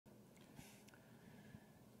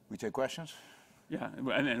We take questions? Yeah,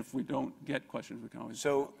 and if we don't get questions, we can always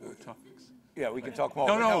So, topics. yeah, we can talk more.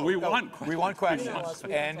 No, we want questions. We want questions.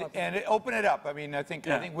 And open it up. I mean, I think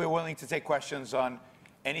we're willing to take questions on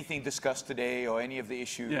anything discussed today or any of the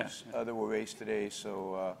issues that were raised today.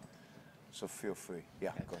 So, so feel free. Yeah,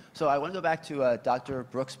 go ahead. So I want to go back to Dr.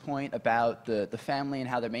 Brook's point about the family and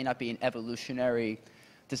how there may not be an evolutionary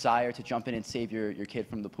desire to jump in and save your kid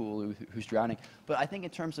from the pool who's drowning. But I think in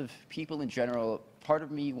terms of people in general, part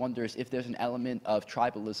of me wonders if there's an element of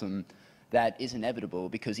tribalism that is inevitable,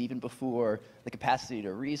 because even before the capacity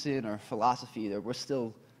to reason or philosophy,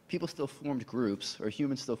 people still formed groups, or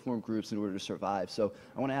humans still formed groups in order to survive. So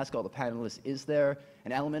I want to ask all the panelists, is there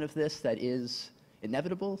an element of this that is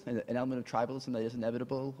inevitable, an element of tribalism that is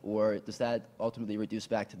inevitable, or does that ultimately reduce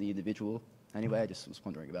back to the individual? Anyway, I just was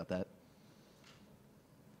wondering about that.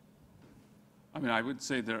 I mean, I would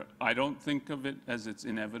say I don't think of it as it's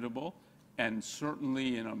inevitable, and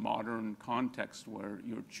certainly in a modern context where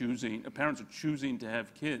parents are choosing to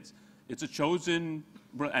have kids, it's a chosen,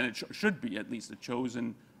 and it should be at least a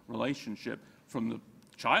chosen relationship. From the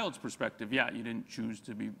child's perspective, yeah, you didn't choose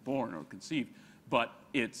to be born or conceived, but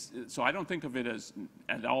so I don't think of it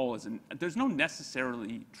at all as there's no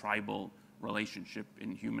necessarily tribal relationship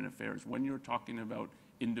in human affairs when you're talking about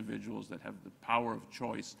individuals that have the power of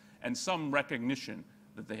choice and some recognition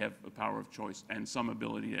that they have a power of choice and some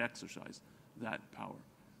ability to exercise that power.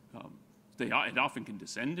 It often can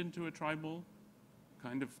descend into a tribal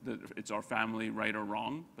kind of, it's our family, right or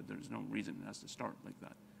wrong, but there's no reason it has to start like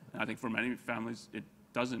that. And I think for many families,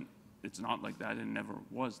 it's not like that and never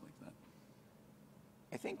was like that.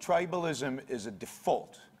 I think tribalism is a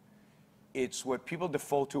default. It's what people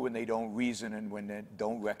default to when they don't reason and when they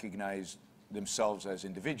don't recognize themselves as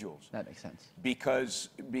individuals. That makes sense. Because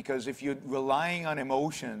if you're relying on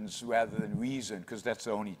emotions rather than reason, because that's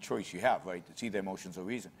the only choice you have, right? It's either emotions or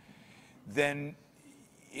reason. Then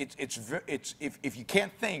if you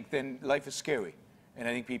can't think, then life is scary. And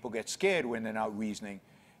I think people get scared when they're not reasoning.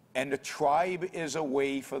 And the tribe is a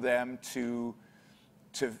way for them to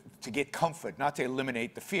get comfort, not to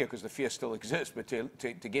eliminate the fear, because the fear still exists, but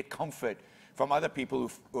to get comfort from other people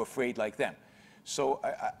who are afraid like them. So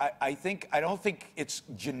I don't think it's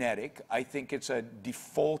genetic. I think it's a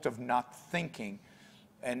default of not thinking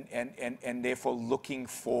and therefore looking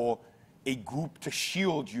for a group to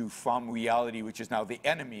shield you from reality, which is now the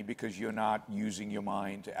enemy because you're not using your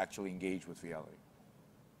mind to actually engage with reality.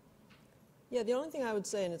 Yeah, the only thing I would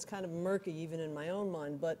say, and it's kind of murky even in my own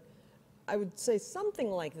mind, but I would say something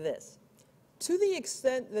like this. To the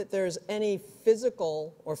extent that there's any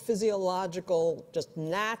physical or physiological, just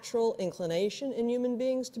natural inclination in human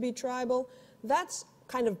beings to be tribal, that's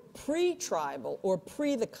kind of pre-tribal or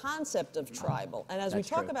pre the concept of tribal. And as we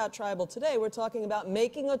talk about tribal today, we're talking about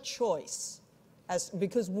making a choice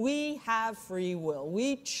because we have free will.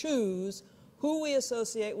 We choose who we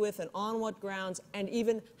associate with and on what grounds, and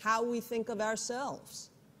even how we think of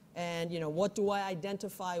ourselves. And, what do I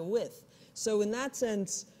identify with? So in that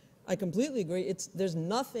sense, I completely agree. There's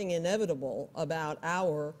nothing inevitable about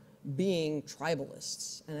our being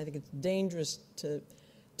tribalists. And I think it's dangerous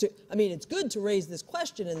I mean, it's good to raise this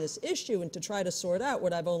question and this issue and to try to sort out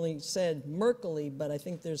what I've only said murkily, but I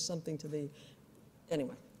think there's something to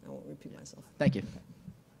anyway, I won't repeat myself. Thank you.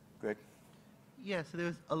 Greg? Yeah, so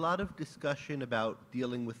there's a lot of discussion about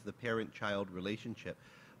dealing with the parent-child relationship,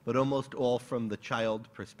 but almost all from the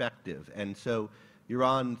child perspective. And so,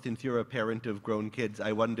 Yaron, since you're a parent of grown kids,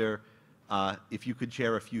 I wonder if you could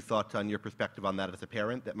share a few thoughts on your perspective on that as a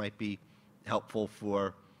parent that might be helpful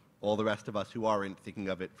for all the rest of us who aren't thinking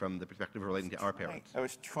of it from the perspective relating to our parents. I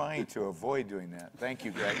was trying to avoid doing that. Thank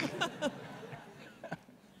you, Greg.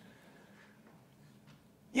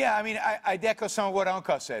 Yeah, I mean, I'd echo some of what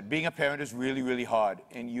Onkar said. Being a parent is really, really hard,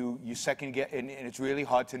 and you second guess, and it's really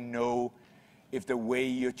hard to know if the way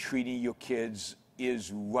you're treating your kids is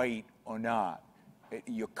right or not.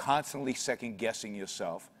 You're constantly second guessing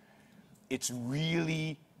yourself. It's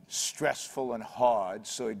really stressful and hard,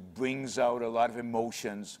 so it brings out a lot of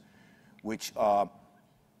emotions which are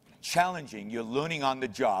challenging. You're learning on the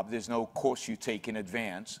job. There's no course you take in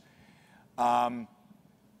advance.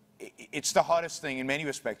 It's the hardest thing in many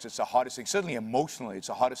respects. It's the hardest thing, certainly emotionally, it's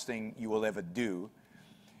the hardest thing you will ever do.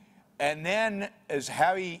 And then, as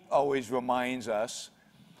Harry always reminds us,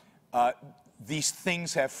 these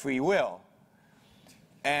things have free will.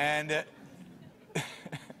 And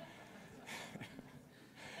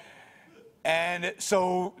and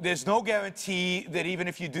so there's no guarantee that even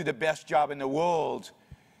if you do the best job in the world,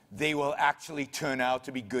 they will actually turn out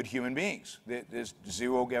to be good human beings. There's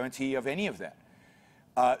zero guarantee of any of that.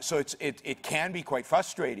 So it can be quite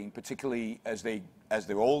frustrating, particularly as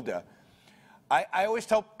they're older. I always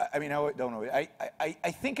tell, I mean, I don't know,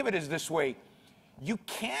 I think of it as this way. You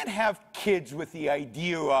can't have kids with the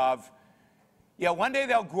idea of, yeah, one day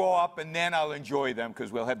they'll grow up and then I'll enjoy them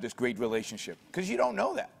because we'll have this great relationship. Because you don't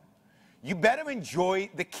know that. You better enjoy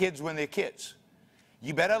the kids when they're kids.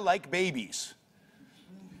 You better like babies.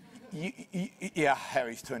 Yeah,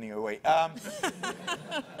 Harry's turning away.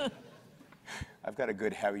 I've got a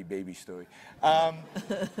good Harry baby story.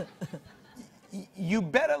 You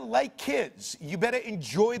better like kids. You better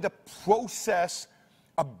enjoy the process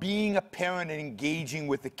of being a parent and engaging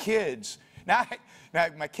with the kids. Now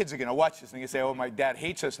my kids are going to watch this and they're going to say, oh, my dad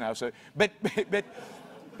hates us now. So, but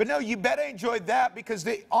no, you better enjoy that because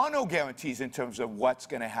there are no guarantees in terms of what's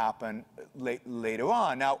going to happen later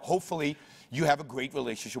on. Now, hopefully, you have a great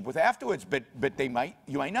relationship with afterwards, but you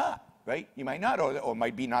might not. Right? You might not, or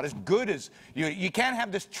might be not as good as you. You can't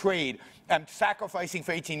have this trade. I'm sacrificing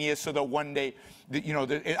for 18 years so that one day,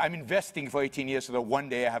 I'm investing for 18 years so that one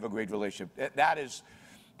day I have a great relationship. That is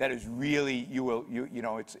really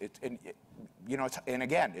and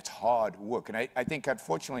again, it's hard work. And I think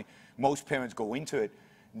unfortunately most parents go into it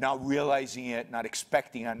not realizing it, not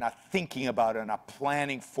expecting it, not thinking about it, not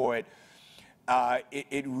planning for it.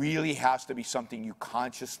 It really has to be something you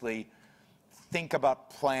consciously think about,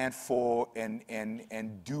 plan for,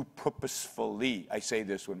 and do purposefully. I say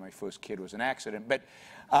this when my first kid was an accident,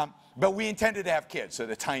 but we intended to have kids, so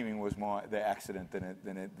the timing was more the accident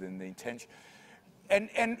than the intention.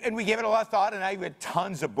 And we gave it a lot of thought, and I read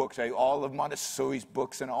tons of books, all of Montessori's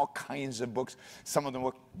books and all kinds of books. Some of them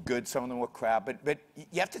were good, some of them were crap, but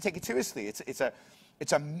you have to take it seriously. It's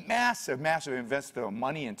a massive, massive investment of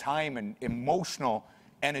money and time and emotional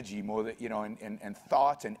energy, more than, and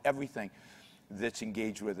thought and everything that's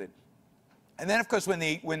engaged with it. And then, of course, when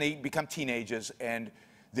they become teenagers and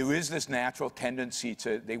there is this natural tendency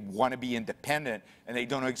they want to be independent and they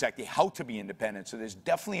don't know exactly how to be independent. So there's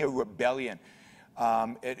definitely a rebellion.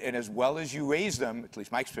 And as well as you raise them, at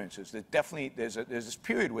least my experience is, there's this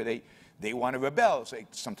period where they want to rebel. So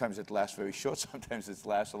sometimes it lasts very short, sometimes it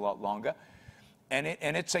lasts a lot longer. And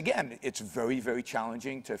it's very, very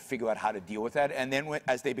challenging to figure out how to deal with that. And then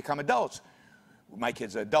as they become adults, my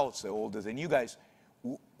kids are adults, they're older than you guys.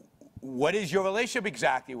 What is your relationship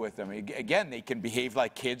exactly with them? Again, they can behave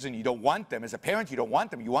like kids and you don't want them. As a parent, you don't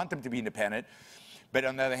want them. You want them to be independent. But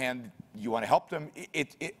on the other hand, you want to help them.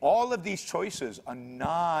 All of these choices are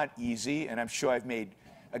not easy, and I'm sure I've made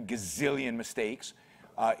a gazillion mistakes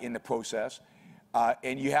in the process.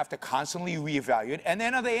 And you have to constantly reevaluate. And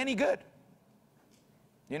then are they any good?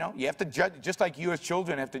 You have to judge, just like you as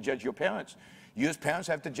children have to judge your parents. You as parents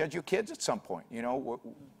have to judge your kids at some point.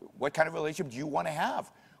 What kind of relationship do you want to have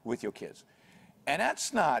with your kids? And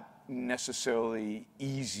that's not necessarily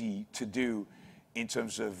easy to do in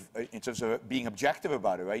terms of being objective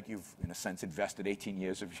about it, right? You've, in a sense, invested 18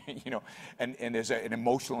 years of, and there's an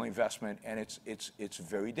emotional investment, and it's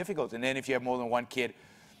very difficult. And then if you have more than one kid,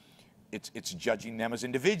 it's judging them as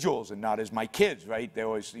individuals and not as my kids, right? They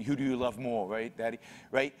always, who do you love more, right, Daddy?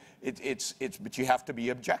 Right? But you have to be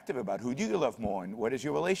objective about who do you love more and what is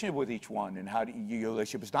your relationship with each one and how your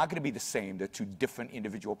relationship is not going to be the same. They're two different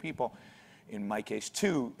individual people. In my case,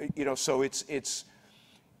 too. So it's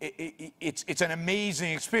an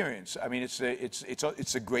amazing experience. I mean, it's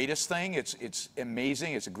the greatest thing. It's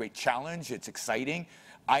amazing. It's a great challenge. It's exciting.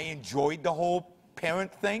 I enjoyed the whole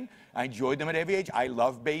parent thing. I enjoyed them at every age. I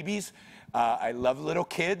love babies. I love little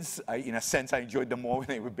kids. In a sense, I enjoyed them more when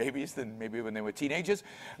they were babies than maybe when they were teenagers.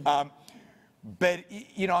 But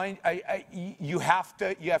you have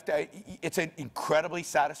to. It's an incredibly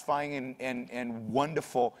satisfying and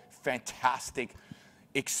wonderful, fantastic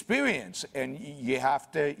experience, and you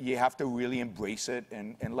have to really embrace it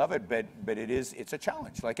and love it. But it's a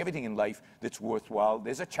challenge. Like everything in life that's worthwhile,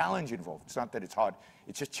 there's a challenge involved. It's not that it's hard.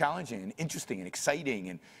 It's just challenging and interesting and exciting,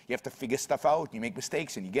 and you have to figure stuff out. And you make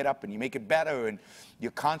mistakes, and you get up and you make it better, and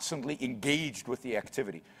you're constantly engaged with the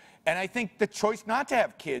activity. And I think the choice not to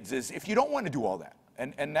have kids is if you don't want to do all that,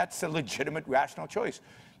 and that's a legitimate, rational choice.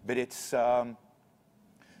 But it's so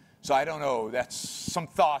I don't know. That's some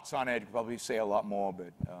thoughts on it. I could probably say a lot more,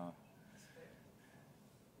 but.